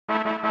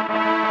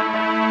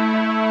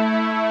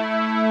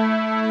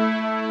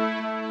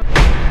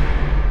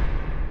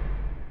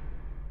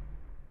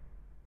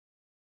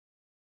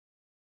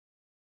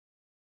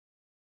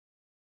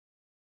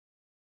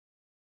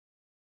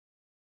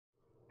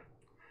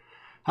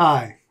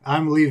Hi,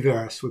 I'm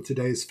Varis with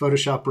today's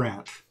Photoshop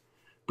Rant,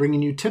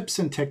 bringing you tips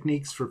and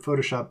techniques for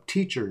Photoshop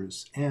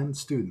teachers and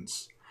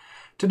students.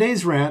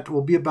 Today's rant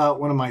will be about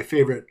one of my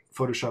favorite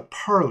Photoshop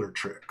parlor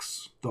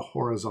tricks, the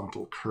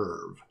horizontal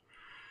curve.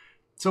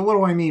 So what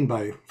do I mean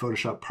by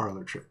Photoshop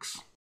parlor tricks?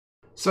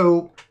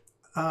 So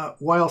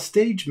while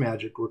stage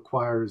magic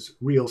requires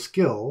real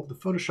skill, the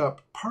Photoshop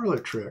parlor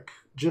trick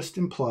just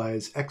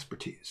implies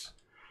expertise,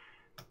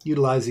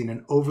 utilizing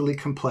an overly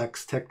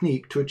complex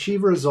technique to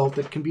achieve a result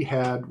that can be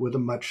had with a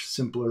much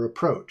simpler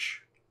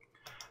approach.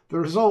 The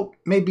result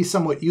may be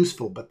somewhat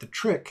useful, but the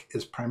trick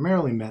is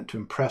primarily meant to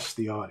impress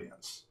the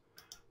audience.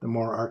 The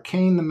more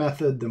arcane the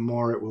method, the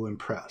more it will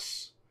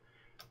impress.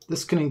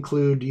 This can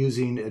include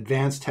using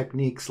advanced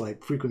techniques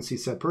like frequency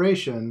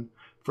separation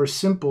for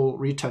simple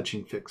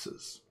retouching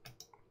fixes.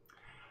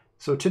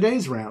 So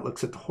today's rant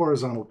looks at the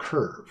horizontal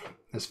curve.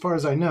 As far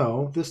as I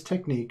know, this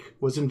technique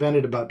was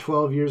invented about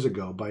 12 years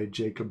ago by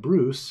Jacob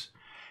Bruce,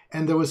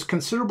 and there was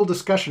considerable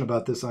discussion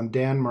about this on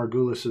Dan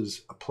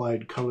Margulis's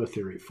Applied Color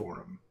Theory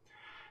forum.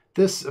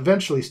 This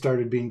eventually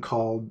started being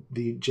called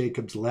the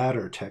Jacob's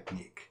Ladder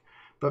technique,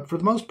 but for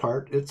the most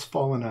part, it's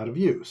fallen out of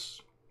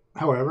use.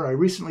 However, I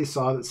recently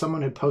saw that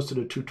someone had posted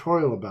a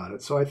tutorial about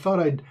it, so I thought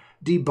I'd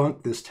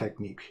debunk this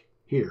technique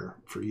here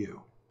for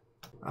you.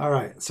 All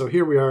right, so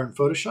here we are in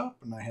Photoshop,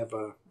 and I have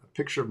a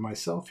picture of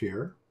myself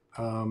here.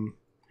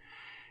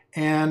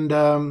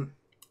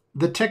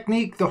 The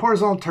technique, the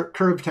horizontal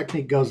curve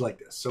technique goes like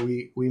this. So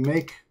we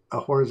make a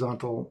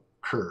horizontal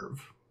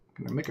curve.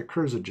 I'm going to make a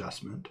curves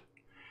adjustment.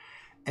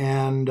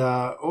 And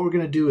what we're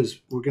going to do is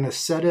we're going to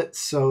set it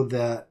so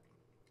that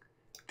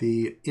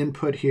the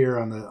input here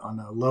on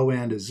the low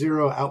end is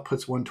 0,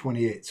 output's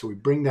 128. So we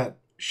bring that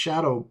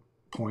shadow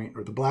point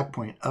or the black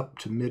point up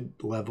to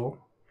mid-level.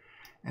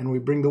 And we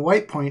bring the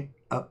white point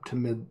up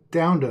to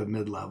down to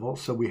mid-level.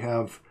 So we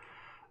have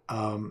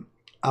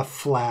a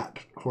flat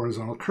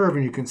horizontal curve,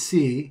 and you can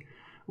see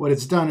what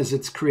it's done is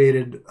it's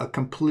created a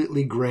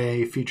completely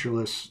gray,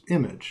 featureless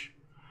image.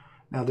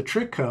 Now the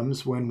trick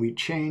comes when we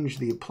change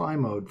the apply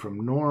mode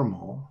from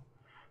normal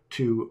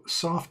to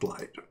soft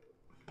light.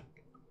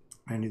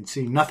 And you can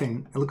see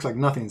nothing, it looks like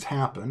nothing's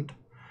happened.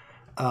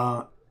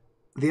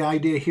 The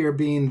idea here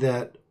being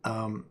that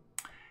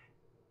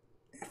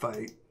if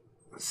I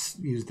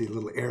use the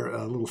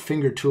little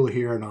finger tool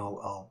here and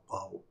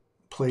I'll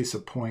place a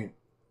point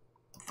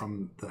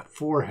from the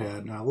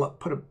forehead, and I'll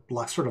put a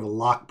sort of a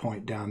lock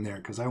point down there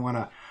because I want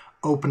to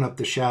open up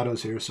the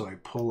shadows here. So I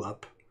pull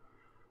up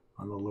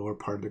on the lower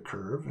part of the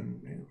curve,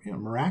 and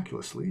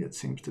miraculously it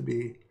seems to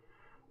be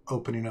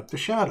opening up the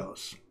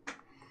shadows.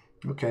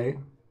 Okay,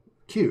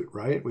 cute,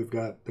 right? We've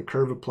got the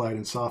curve applied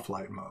in soft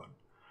light mode.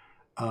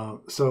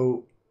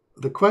 So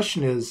the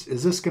question is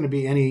this going to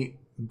be any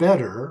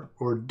better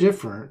or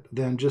different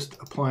than just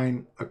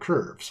applying a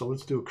curve? So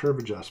let's do a curve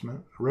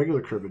adjustment, a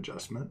regular curve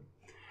adjustment.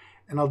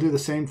 And I'll do the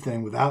same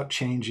thing without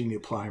changing the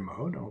apply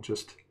mode. I'll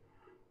just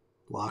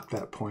lock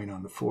that point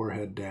on the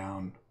forehead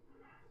down.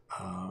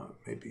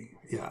 Maybe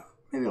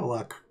I'll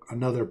lock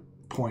another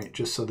point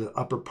just so the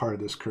upper part of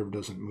this curve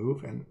doesn't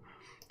move, and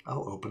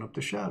I'll open up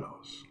the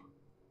shadows.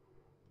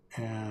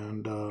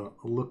 And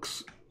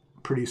looks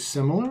pretty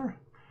similar.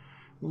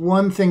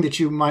 One thing that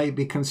you might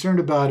be concerned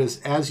about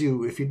is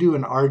if you do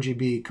an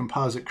RGB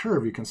composite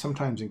curve, you can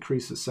sometimes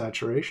increase the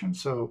saturation.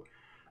 So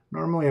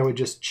normally I would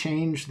just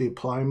change the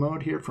apply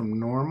mode here from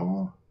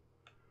normal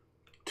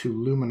to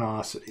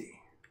luminosity.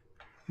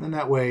 And then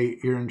that way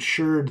you're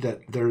ensured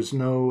that there isn't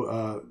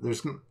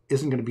going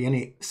to be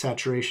any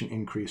saturation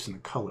increase in the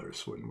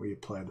colors when we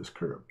apply this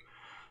curve.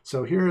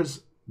 So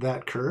here's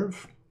that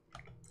curve.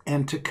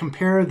 And to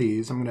compare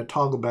these, I'm going to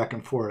toggle back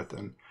and forth.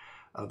 And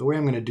the way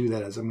I'm going to do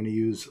that is I'm going to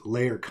use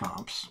layer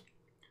comps.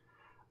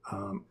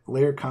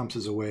 Layer comps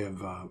is a way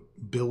of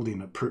building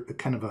a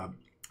kind of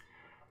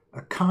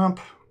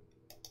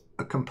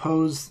a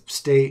composed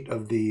state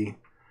of the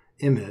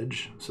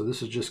image. So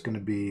this is just going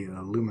to be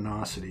a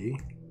luminosity.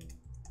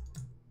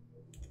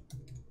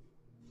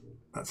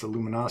 That's a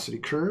luminosity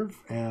curve.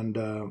 And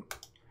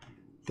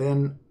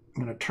then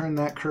I'm going to turn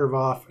that curve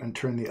off and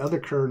turn the other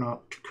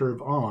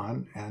curve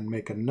on and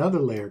make another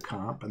layer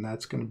comp, and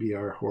that's going to be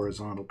our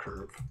horizontal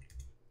curve.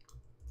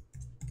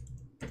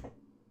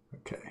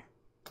 Okay.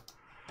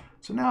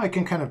 So now I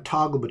can kind of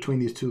toggle between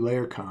these two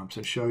layer comps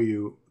and show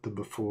you the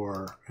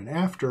before and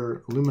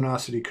after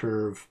luminosity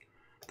curve,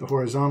 the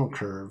horizontal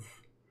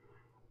curve.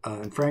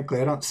 And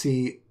frankly, I don't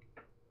see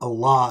a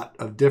lot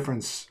of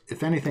difference.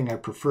 If anything, I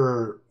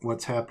prefer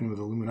what's happening with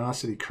the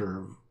luminosity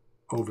curve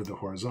over the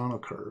horizontal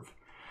curve.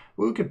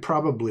 We could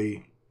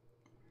probably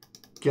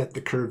get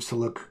the curves to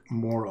look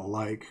more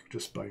alike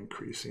just by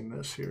increasing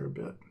this here a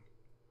bit.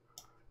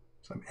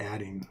 So I'm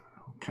adding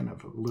kind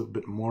of a little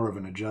bit more of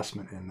an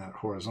adjustment in that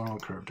horizontal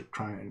curve to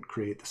try and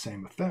create the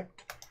same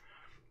effect.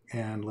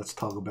 And let's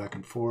toggle back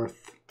and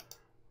forth.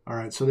 All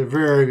right, so they're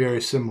very,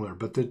 very similar,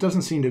 but there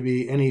doesn't seem to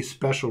be any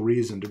special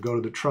reason to go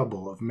to the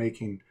trouble of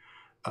making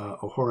a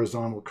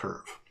horizontal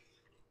curve.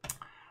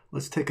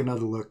 Let's take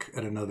another look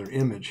at another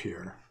image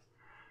here.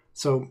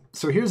 So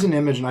here's an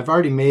image, and I've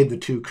already made the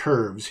two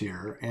curves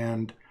here,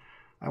 and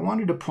I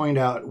wanted to point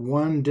out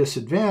one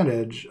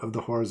disadvantage of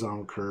the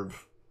horizontal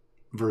curve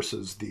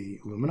versus the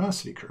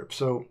luminosity curve.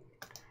 So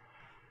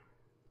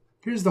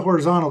here's the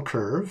horizontal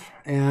curve,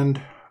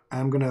 and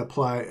I'm going to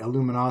apply a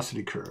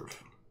luminosity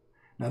curve.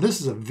 Now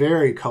this is a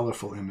very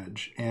colorful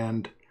image,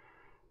 and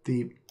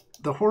the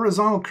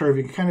horizontal curve,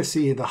 you can kind of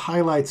see the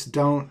highlights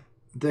don't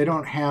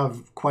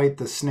have quite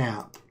the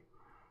snap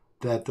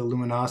that the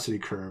luminosity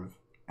curve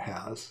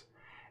has.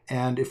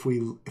 And if we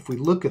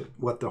look at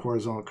what the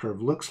horizontal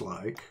curve looks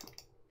like,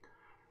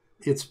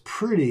 it's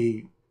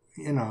pretty,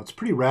 it's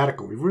pretty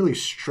radical. We've really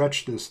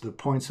stretched the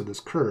points of this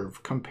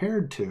curve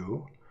compared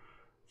to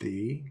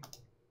let's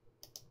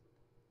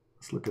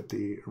look at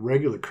the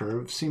regular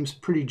curve. Seems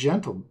pretty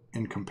gentle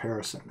in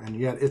comparison, and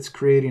yet it's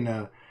creating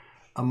a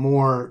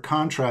more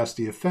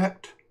contrasty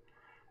effect,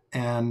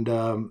 and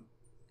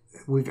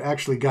we've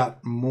actually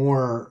got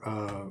more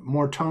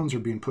tones are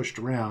being pushed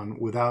around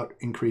without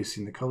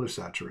increasing the color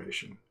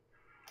saturation.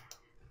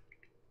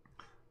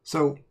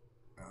 So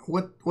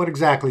what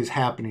exactly is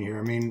happening here?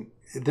 I mean,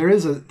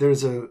 there's a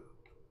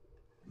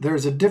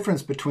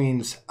difference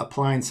between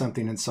applying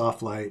something in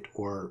soft light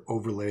or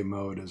overlay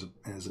mode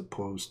as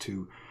opposed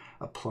to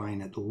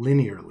applying it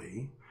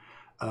linearly.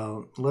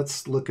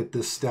 Let's look at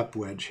this step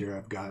wedge here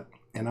I've got,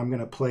 and I'm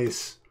going to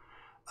place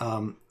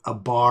a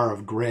bar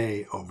of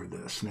gray over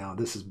this. Now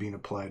this is being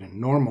applied in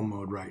normal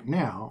mode right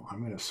now. I'm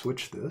going to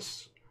switch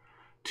this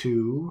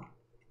to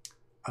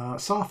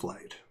soft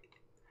light.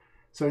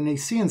 So you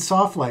see in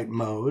soft light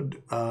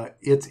mode,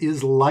 it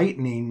is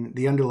lightening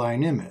the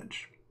underlying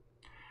image,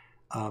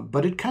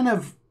 but it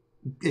can't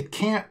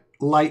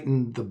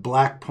lighten the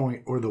black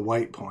point or the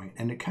white point,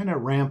 and it kind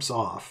of ramps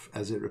off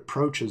as it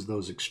approaches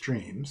those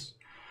extremes.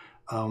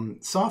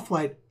 Soft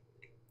light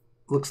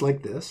looks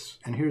like this,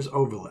 and here's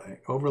overlay.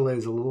 Overlay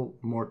is a little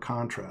more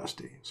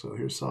contrasty. So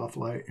here's soft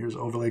light, here's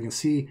overlay. You can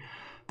see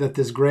that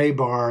this gray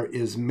bar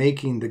is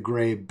making the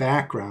gray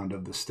background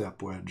of the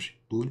step wedge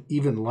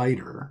even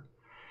lighter,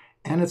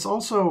 and it's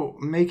also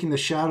making the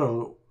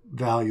shadow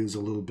values a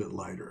little bit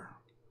lighter.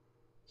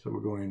 So we're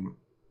going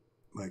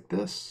like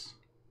this.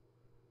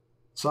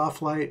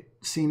 Soft light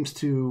seems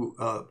to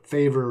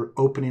favor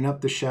opening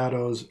up the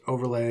shadows.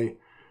 Overlay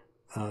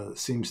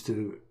seems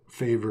to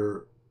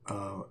favor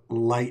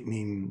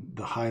lightening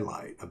the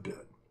highlight a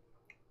bit.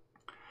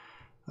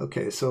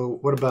 Okay, so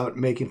what about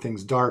making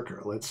things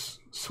darker? Let's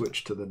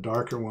switch to the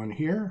darker one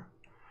here.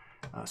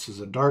 This is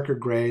a darker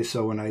gray,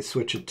 so when I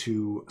switch it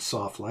to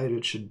soft light,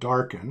 it should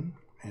darken,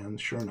 and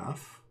sure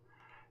enough,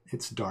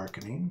 it's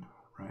darkening,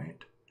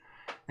 right?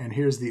 And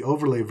here's the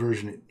overlay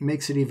version. It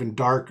makes it even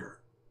darker.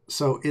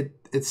 So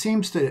it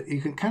seems to,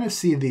 you can kind of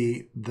see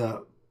the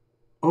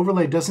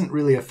overlay doesn't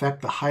really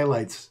affect the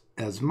highlights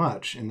as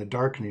much in the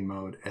darkening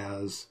mode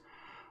as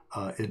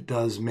it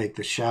does make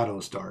the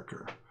shadows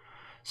darker.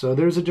 So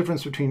there's a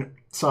difference between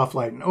soft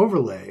light and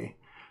overlay,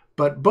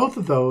 but both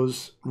of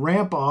those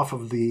ramp off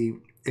of the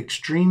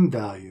extreme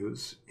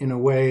values in a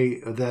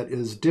way that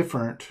is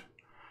different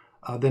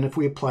than if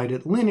we applied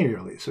it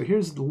linearly. So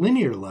here's the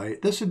linear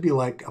light. This would be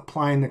like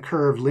applying the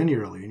curve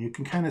linearly, and you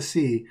can kind of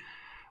see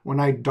when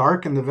I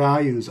darken the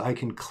values, I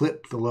can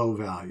clip the low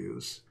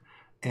values.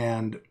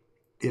 And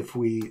if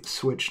we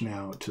switch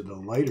now to the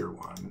lighter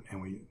one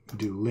and we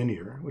do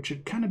linear, which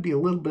would kind of be a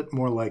little bit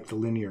more like the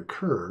linear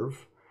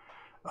curve.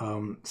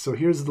 So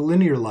here's the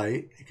linear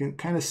light. You can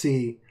kind of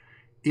see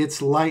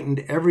it's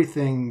lightened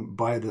everything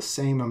by the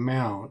same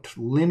amount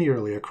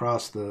linearly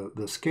across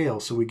the scale,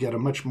 so we get a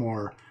much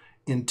more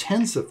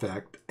intense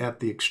effect at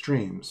the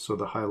extremes, so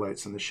the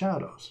highlights and the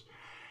shadows.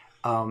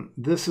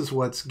 This is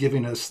what's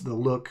giving us the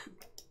look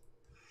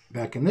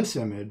back in this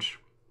image,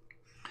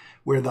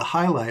 where the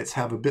highlights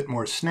have a bit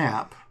more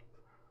snap,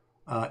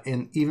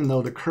 and even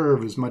though the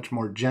curve is much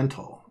more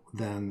gentle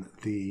than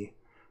the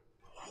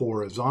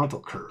horizontal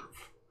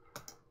curve.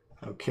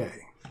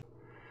 Okay.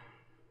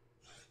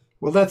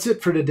 Well, that's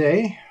it for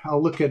today.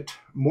 I'll look at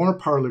more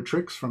parlor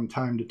tricks from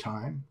time to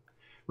time.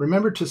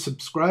 Remember to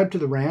subscribe to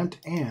the Rant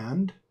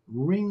and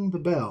ring the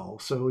bell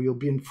so you'll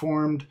be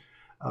informed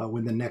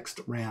when the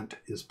next rant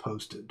is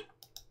posted.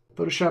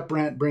 Photoshop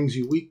Rant brings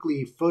you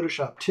weekly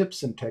Photoshop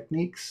tips and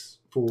techniques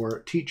for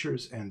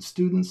teachers and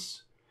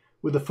students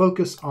with a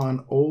focus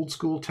on old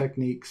school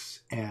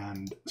techniques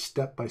and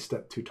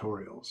step-by-step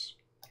tutorials.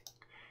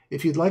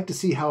 If you'd like to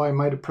see how I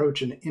might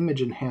approach an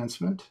image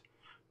enhancement,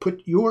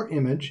 put your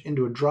image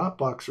into a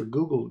Dropbox or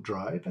Google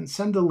Drive and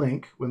send a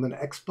link with an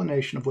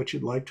explanation of what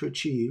you'd like to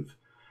achieve.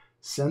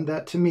 Send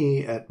that to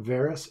me at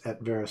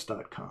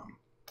varis@varis.com.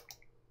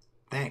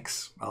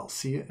 Thanks. I'll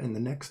see you in the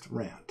next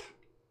rant.